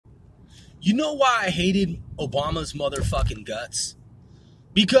You know why I hated Obama's motherfucking guts?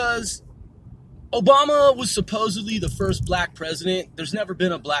 Because Obama was supposedly the first black president. There's never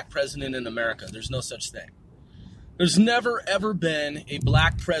been a black president in America. There's no such thing. There's never, ever been a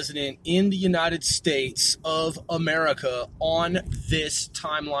black president in the United States of America on this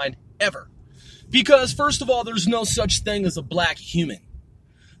timeline ever. Because, first of all, there's no such thing as a black human.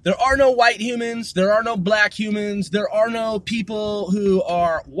 There are no white humans. There are no black humans. There are no people who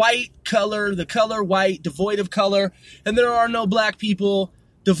are white, color, the color white, devoid of color. And there are no black people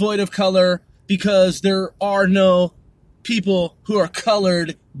devoid of color because there are no people who are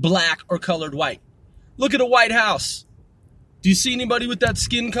colored black or colored white. Look at a White House. Do you see anybody with that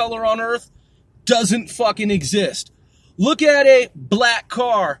skin color on Earth? Doesn't fucking exist. Look at a black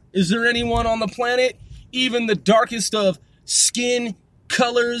car. Is there anyone on the planet, even the darkest of skin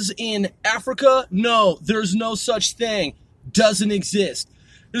colors in Africa? No, there's no such thing. Doesn't exist.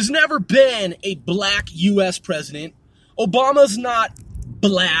 There's never been a black U.S. president. Obama's not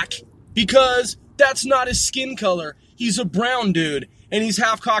black because that's not his skin color. He's a brown dude and he's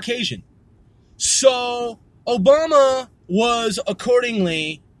half Caucasian. So Obama was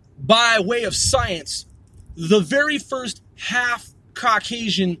accordingly, by way of science, the very first half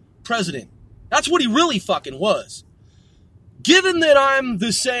Caucasian president. That's what he really fucking was. Given that I'm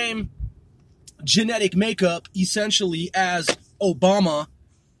the same genetic makeup, essentially, as Obama,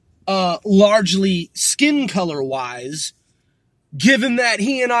 largely skin color-wise, given that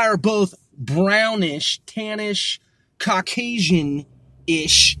he and I are both brownish, tannish,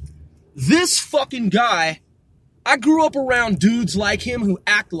 Caucasian-ish, this fucking guy, I grew up around dudes like him who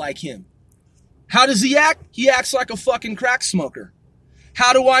act like him. How does he act? He acts like a fucking crack smoker.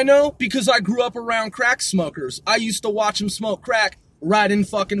 How do I know? Because I grew up around crack smokers. I used to watch them smoke crack right in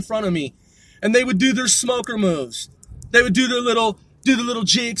fucking front of me. And they would do their smoker moves. They would do the little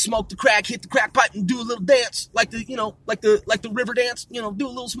jig, smoke the crack, hit the crack pipe, and do a little dance. Like the river dance, do a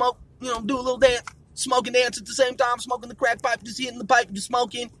little smoke, do a little dance. Smoke and dance at the same time, smoking the crack pipe, just hitting the pipe, just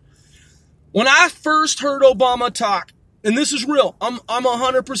smoking. When I first heard Obama talk, and this is real, I'm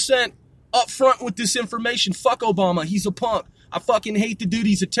 100% upfront with this information. Fuck Obama, he's a punk. I fucking hate the dude.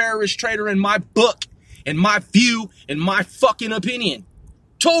 He's a terrorist traitor in my book, in my view, in my fucking opinion.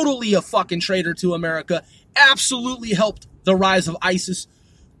 Totally a fucking traitor to America. Absolutely helped the rise of ISIS.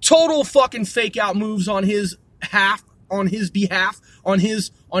 Total fucking fake out moves on his behalf, on his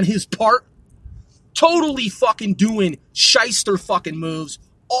part. Totally fucking doing shyster fucking moves,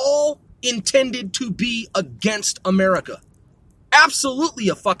 all intended to be against America. Absolutely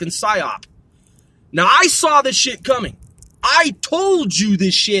a fucking psyop. Now, I saw this shit coming. I told you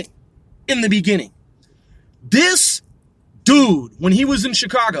this shit in the beginning. This dude, when he was in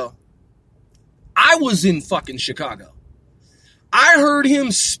Chicago, I was in fucking Chicago. I heard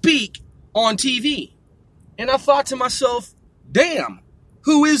him speak on TV. And I thought to myself, damn,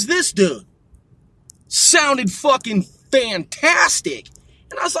 who is this dude? Sounded fucking fantastic.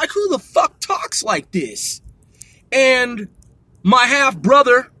 And I was like, who the fuck talks like this? And my half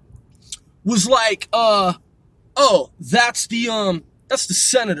brother was like, oh, that's the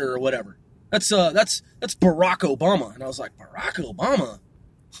senator or whatever. That's Barack Obama. And I was like, Barack Obama?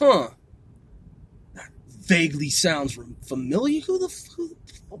 Huh. That vaguely sounds familiar. Who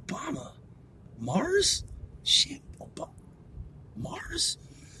Obama? Mars? Shit, Obama. Mars?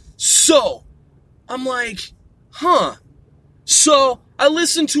 So, I'm like, huh. So, I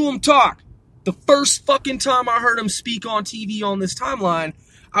listened to him talk. The first fucking time I heard him speak on TV on this timeline,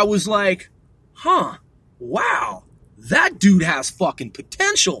 I was like, huh, wow, that dude has fucking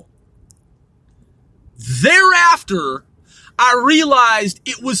potential. Thereafter, I realized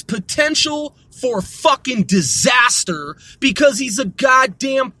it was potential for fucking disaster because he's a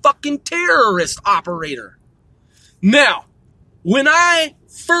goddamn fucking terrorist operator. Now, when I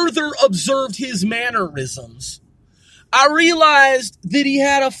further observed his mannerisms, I realized that he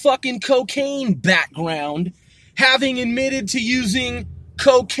had a fucking cocaine background, having admitted to using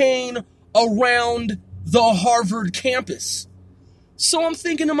cocaine around the Harvard campus. So I'm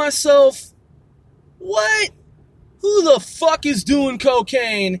thinking to myself, what? Who the fuck is doing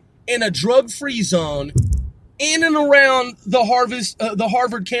cocaine in a drug-free zone in and around the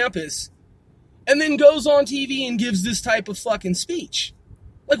Harvard campus and then goes on TV and gives this type of fucking speech?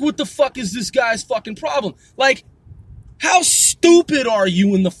 Like, what the fuck is this guy's fucking problem? Like, how stupid are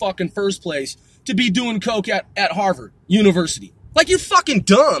you in the fucking first place to be doing coke at Harvard University? Like, you're fucking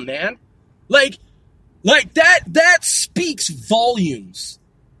dumb, man. Like that speaks volumes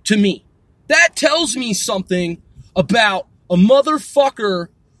to me. That tells me something about a motherfucker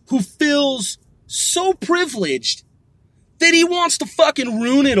who feels so privileged that he wants to fucking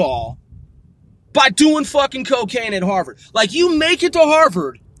ruin it all by doing fucking cocaine at Harvard. Like, you make it to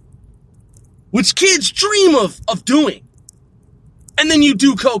Harvard, which kids dream of doing, and then you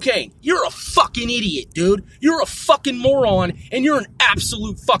do cocaine. You're a fucking idiot, dude. You're a fucking moron, and you're an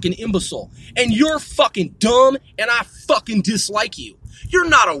absolute fucking imbecile. And you're fucking dumb, and I fucking dislike you. You're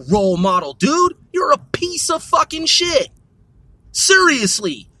not a role model, dude. You're a piece of fucking shit.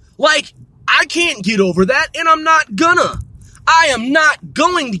 Seriously. Like, I can't get over that, and I'm not gonna. I am not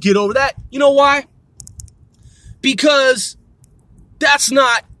going to get over that. You know why? Because that's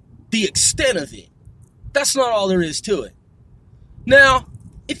not the extent of it. That's not all there is to it. Now,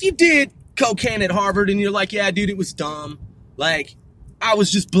 if you did cocaine at Harvard and you're like, yeah, dude, it was dumb. Like, I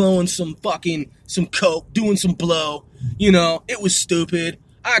was just blowing some coke, doing some blow. You know, it was stupid.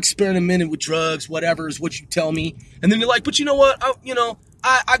 I experimented with drugs, whatever is what you tell me. And then you're like, but you know what?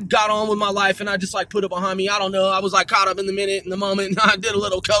 I got on with my life and I just like put it behind me. I don't know. I was like caught up in the moment. And I did a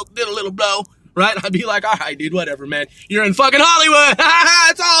little coke, did a little blow, right? I'd be like, all right, dude, whatever, man. You're in fucking Hollywood.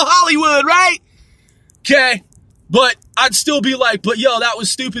 It's all Hollywood, right? Okay. But I'd still be like, but yo, that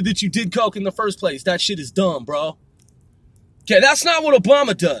was stupid that you did coke in the first place. That shit is dumb, bro. Okay, that's not what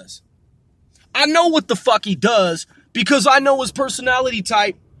Obama does. I know what the fuck he does because I know his personality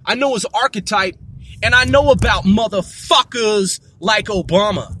type, I know his archetype, and I know about motherfuckers like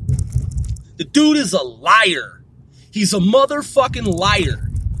Obama. The dude is a liar. He's a motherfucking liar.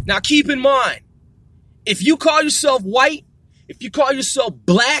 Now keep in mind, if you call yourself white, if you call yourself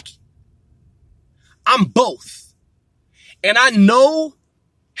black, I'm both. And I know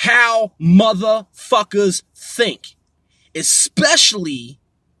how motherfuckers think. Especially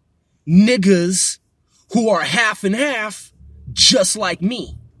niggas who are half and half, just like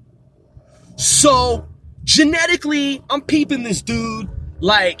me. So, genetically, I'm peeping this dude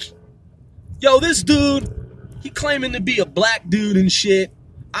like, yo, this dude, he claiming to be a black dude and shit.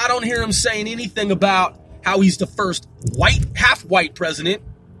 I don't hear him saying anything about how he's the first white, half white president,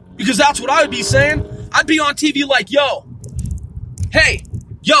 because that's what I would be saying. I'd be on TV like, yo, hey,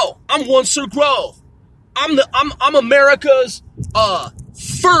 yo, I'm One Sir Grove. I'm America's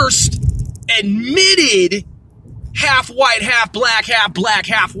first admitted half white, half black,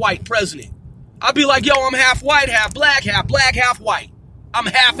 half white president. I'd be like, yo, I'm half white, half black, half white. I'm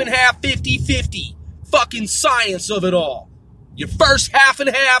half and half, 50-50. Fucking science of it all. Your first half and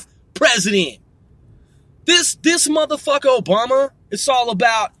half president. This motherfucker Obama, it's all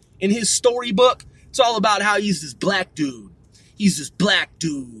about, in his storybook, it's all about how he's this black dude. He's this black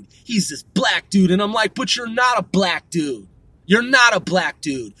dude. He's this black dude. And I'm like, but you're not a black dude. You're not a black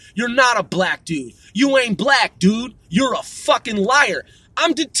dude. You're not a black dude. You ain't black, dude. You're a fucking liar.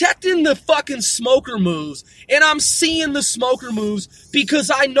 I'm detecting the fucking smoker moves, and I'm seeing the smoker moves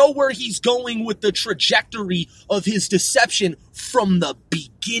because I know where he's going with the trajectory of his deception from the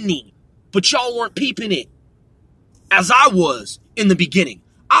beginning. But y'all weren't peeping it as I was in the beginning.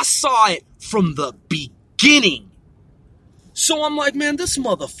 I saw it from the beginning. So I'm like, man, this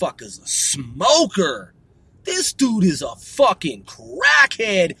motherfucker's a smoker. This dude is a fucking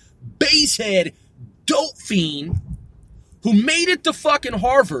crackhead, basehead, dope fiend who made it to fucking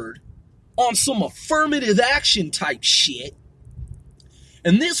Harvard on some affirmative action type shit.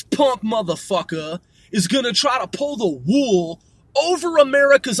 And this punk motherfucker is gonna try to pull the wool over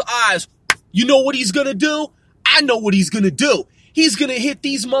America's eyes. You know what he's gonna do? I know what he's gonna do. He's gonna hit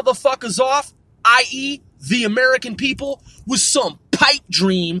these motherfuckers off, i.e., the American people, with some pipe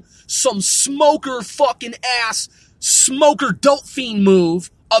dream, some smoker fucking ass, smoker dope fiend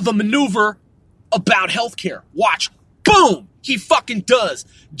move of a maneuver about healthcare. Watch. Boom! He fucking does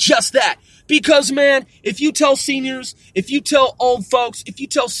just that. Because, man, if you tell seniors, if you tell old folks, if you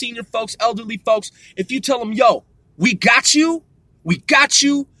tell senior folks, elderly folks, if you tell them, yo, we got you, we got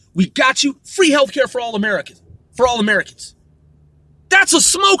you, we got you, free healthcare for all Americans. For all Americans. That's a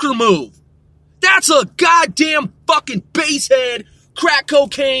smoker move. That's a goddamn fucking basehead, crack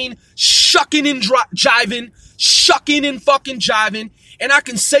cocaine, shucking and jiving, shucking and fucking jiving. And I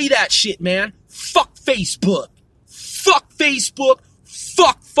can say that shit, man. Fuck Facebook. Fuck Facebook.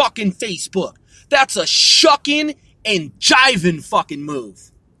 Fuck fucking Facebook. That's a shucking and jiving fucking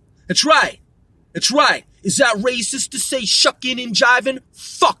move. That's right. That's right. Is that racist to say shucking and jiving?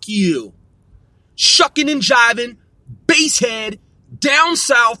 Fuck you. Shucking and jiving, basehead, down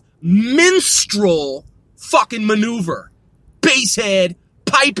south, minstrel fucking maneuver. Basehead,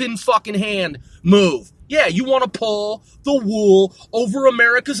 pipe in fucking hand move. Yeah, you want to pull the wool over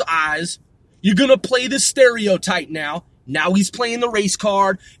America's eyes. You're going to play the stereotype now. Now he's playing the race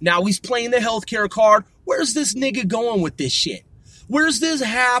card. Now he's playing the healthcare card. Where's this nigga going with this shit? Where's this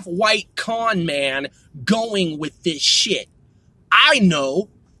half-white con man going with this shit? I know.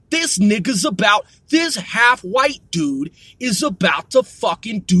 This half-white dude is about to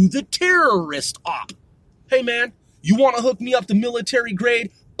fucking do the terrorist op. Hey man, you want to hook me up to military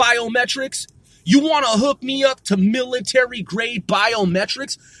grade biometrics? You want to hook me up to military grade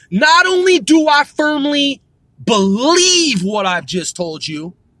biometrics? Not only do I firmly believe what I've just told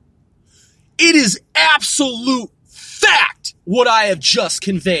you, it is absolute fact what I have just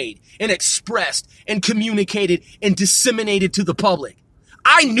conveyed and expressed and communicated and disseminated to the public.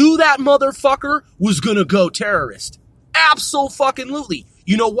 I knew that motherfucker was gonna go terrorist. Abso-fucking-lutely.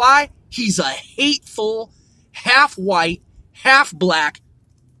 You know why? He's a hateful, half-white, half-black,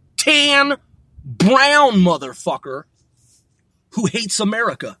 tan, brown motherfucker who hates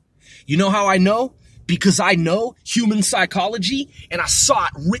America. You know how I know? Because I know human psychology, and I saw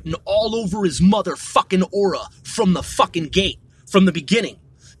it written all over his motherfucking aura from the fucking gate, from the beginning.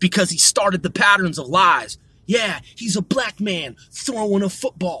 Because he started the patterns of lies. Yeah, he's a black man throwing a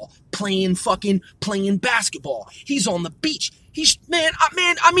football, playing basketball. He's on the beach. Man,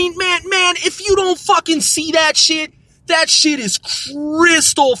 if you don't fucking see that shit is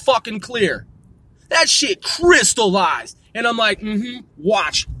crystal fucking clear. That shit crystallized. And I'm like,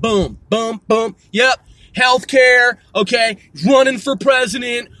 watch, boom, boom, boom, yep, healthcare, okay, running for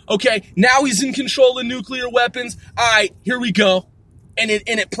president, okay, now he's in control of nuclear weapons, all right, here we go. And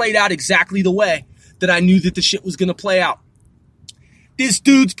it played out exactly the way that I knew that the shit was gonna play out. This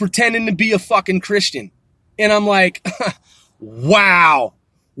dude's pretending to be a fucking Christian. And I'm like, wow,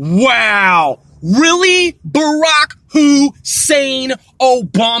 really? Barack Hussein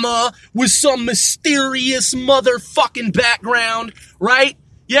Obama with some mysterious motherfucking background, right?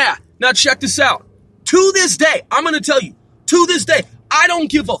 Yeah, now check this out. To this day, I'm gonna tell you, to this day, I don't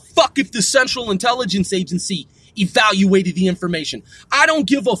give a fuck if the Central Intelligence Agency evaluated the information. I don't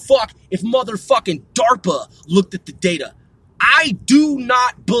give a fuck if motherfucking DARPA looked at the data. I do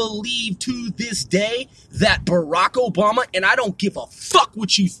not believe to this day that Barack Obama, and I don't give a fuck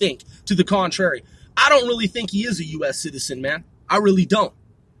what you think to the contrary, I don't really think he is a U.S. citizen, man. I really don't.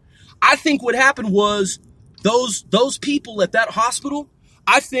 I think what happened was those people at that hospital,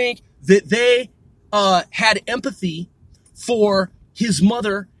 I think that they had empathy for his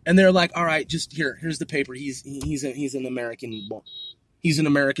mother, and they're like, all right, just here's the paper. He's an American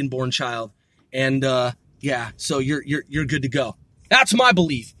born child, and yeah, so you're good to go. That's my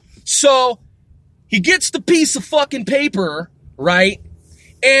belief. So he gets the piece of fucking paper, right?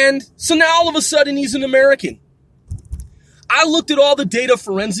 And so now all of a sudden he's an American. I looked at all the data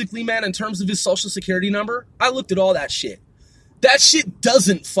forensically, man, in terms of his social security number. I looked at all that shit. That shit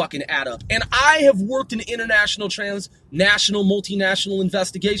doesn't fucking add up. And I have worked in international, transnational, multinational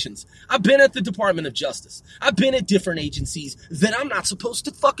investigations. I've been at the Department of Justice. I've been at different agencies that I'm not supposed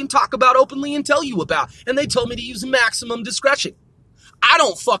to fucking talk about openly and tell you about. And they told me to use maximum discretion. I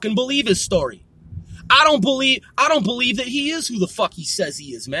don't fucking believe his story. I don't believe that he is who the fuck he says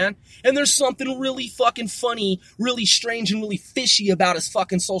he is, man. And there's something really fucking funny, really strange, and really fishy about his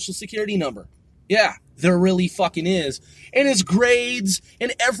fucking social security number. Yeah, there really fucking is. And his grades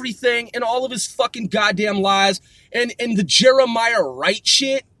and everything and all of his fucking goddamn lies and the Jeremiah Wright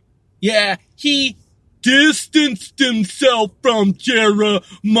shit. Yeah, he distanced himself from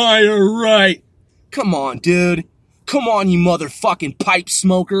Jeremiah Wright. Come on, dude. Come on, you motherfucking pipe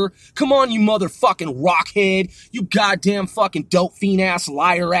smoker. Come on, you motherfucking rockhead. You goddamn fucking dope fiend ass,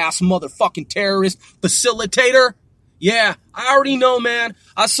 liar ass motherfucking terrorist facilitator. Yeah, I already know, man.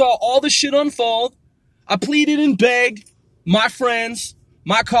 I saw all the shit unfold. I pleaded and begged my friends,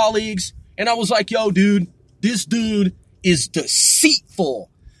 my colleagues, and I was like, yo, dude, this dude is deceitful.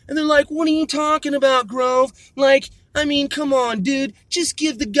 And they're like, what are you talking about, Grove? Like, I mean, come on, dude. Just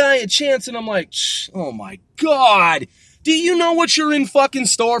give the guy a chance. And I'm like, oh my God. Do you know what you're in fucking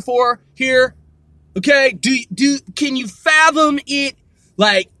store for here? Okay? Can you fathom it?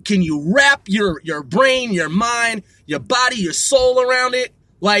 Like, can you wrap your brain, your mind, your body, your soul around it?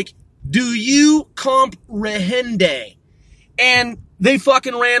 Like, do you comprehende? And they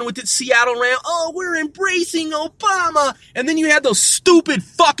fucking ran with it. Seattle ran, oh, we're embracing Obama. And then you had those stupid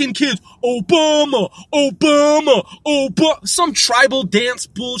fucking kids. Obama. Some tribal dance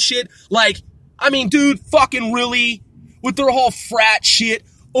bullshit. Like, I mean, dude, fucking really? With their whole frat shit.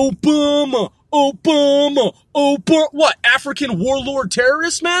 Obama. What, African warlord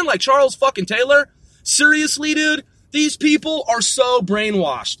terrorists, man? Like Charles fucking Taylor? Seriously, dude? These people are so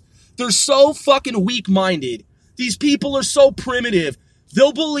brainwashed. They're so fucking weak-minded. These people are so primitive.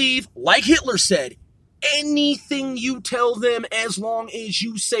 They'll believe, like Hitler said, anything you tell them as long as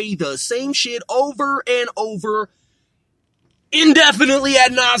you say the same shit over and over, indefinitely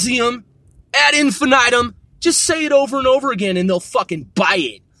ad nauseum, ad infinitum. Just say it over and over again and they'll fucking buy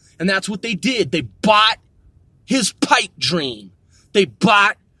it. And that's what they did. They bought his pipe dream. They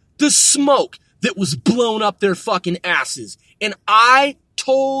bought the smoke that was blown up their fucking asses. And I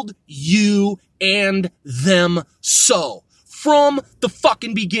told you and them so. From the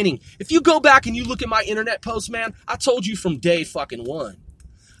fucking beginning. If you go back and you look at my internet posts, man, I told you from day fucking one.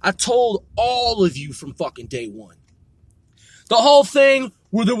 I told all of you from fucking day one. The whole thing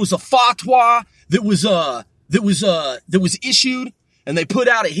where there was a fatwa that was issued and they put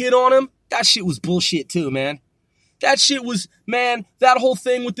out a hit on him, that shit was bullshit too, man. That shit was, man, that whole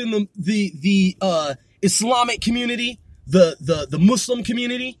thing within the Islamic community, the Muslim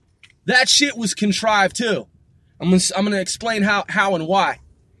community, that shit was contrived too. I'm gonna explain how and why.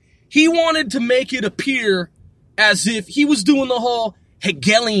 He wanted to make it appear as if he was doing the whole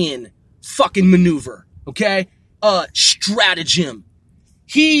Hegelian fucking maneuver, okay? Stratagem.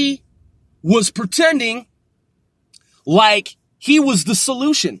 He was pretending like he was the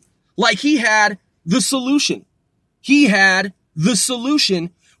solution, like he had the solution. He had the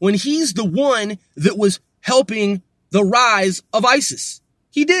solution when he's the one that was helping the rise of ISIS.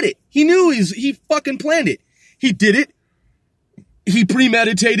 He did it. He knew he fucking planned it. He did it. He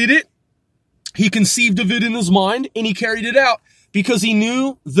premeditated it. He conceived of it in his mind and he carried it out because he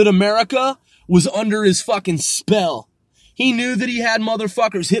knew that America was under his fucking spell. He knew that he had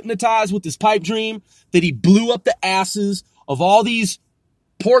motherfuckers hypnotized with his pipe dream, that he blew up the asses of all these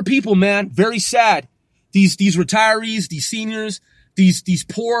poor people, man. Very sad. These retirees, these seniors, these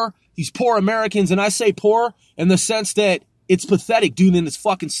poor Americans. And I say poor in the sense that it's pathetic, dude, and it's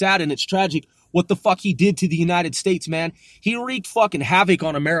fucking sad and it's tragic what the fuck he did to the United States, man. He wreaked fucking havoc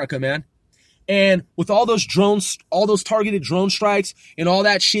on America, man. And with all those drones, all those targeted drone strikes and all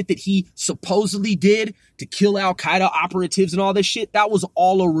that shit that he supposedly did to kill Al-Qaeda operatives and all this shit, that was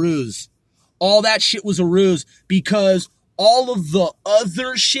all a ruse. All that shit was a ruse because all of the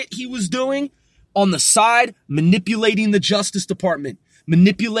other shit he was doing on the side, manipulating the Justice Department,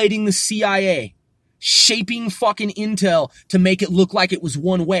 manipulating the CIA, shaping fucking intel to make it look like it was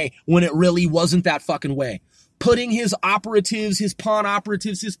one way when it really wasn't that fucking way. Putting his operatives, his pawn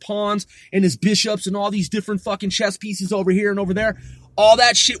operatives, his pawns and his bishops and all these different fucking chess pieces over here and over there. All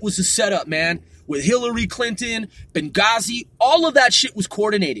that shit was a setup, man. With Hillary Clinton, Benghazi, all of that shit was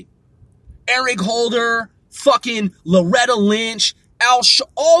coordinated. Eric Holder, fucking Loretta Lynch,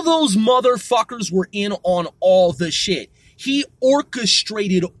 all those motherfuckers were in on all the shit. He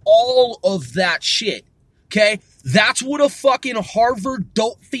orchestrated all of that shit, okay? That's what a fucking Harvard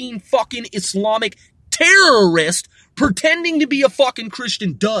dope fiend fucking Islamic terrorist pretending to be a fucking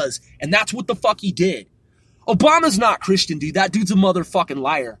Christian does, and that's what the fuck he did. Obama's not Christian, dude. That dude's a motherfucking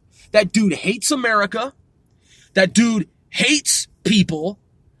liar. That dude hates America. That dude hates people.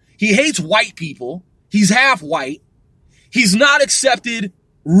 He hates white people. He's half white. He's not accepted,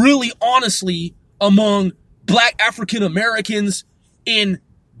 really honestly, among Black African Americans in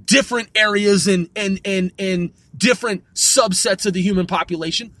different areas and different subsets of the human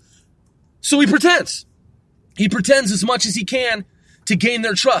population. So he pretends. He pretends as much as he can to gain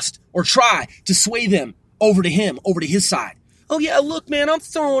their trust or try to sway them over to him, over to his side. Oh yeah, look, man, I'm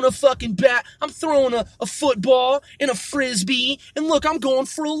throwing a fucking bat. I'm throwing a football and a frisbee. And look, I'm going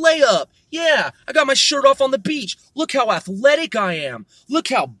for a layup. Yeah, I got my shirt off on the beach. Look how athletic I am. Look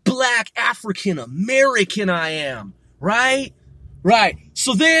how Black African American I am. Right? Right.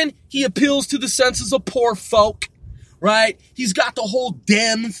 So then he appeals to the senses of poor folk. Right? He's got the whole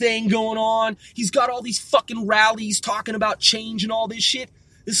Dem thing going on. He's got all these fucking rallies talking about change and all this shit.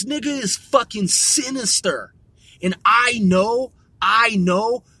 This nigga is fucking sinister. And I know,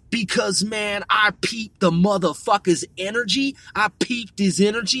 because, man, I peeped the motherfucker's energy. I peeped his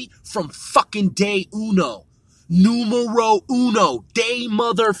energy from fucking day uno. Numero uno. Day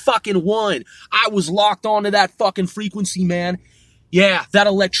motherfucking one. I was locked onto that fucking frequency, man. Yeah, that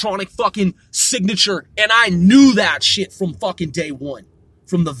electronic fucking signature. And I knew that shit from fucking day one.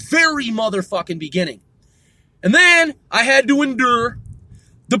 From the very motherfucking beginning. And then I had to endure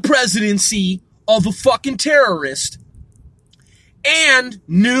the presidency of a fucking terrorist and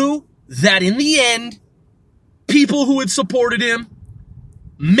knew that in the end, people who had supported him,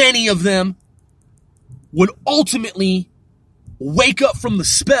 many of them, would ultimately wake up from the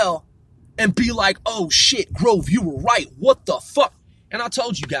spell and be like, oh shit, Grove, you were right. What the fuck? And I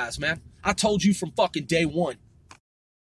told you guys, man. I told you from fucking day one.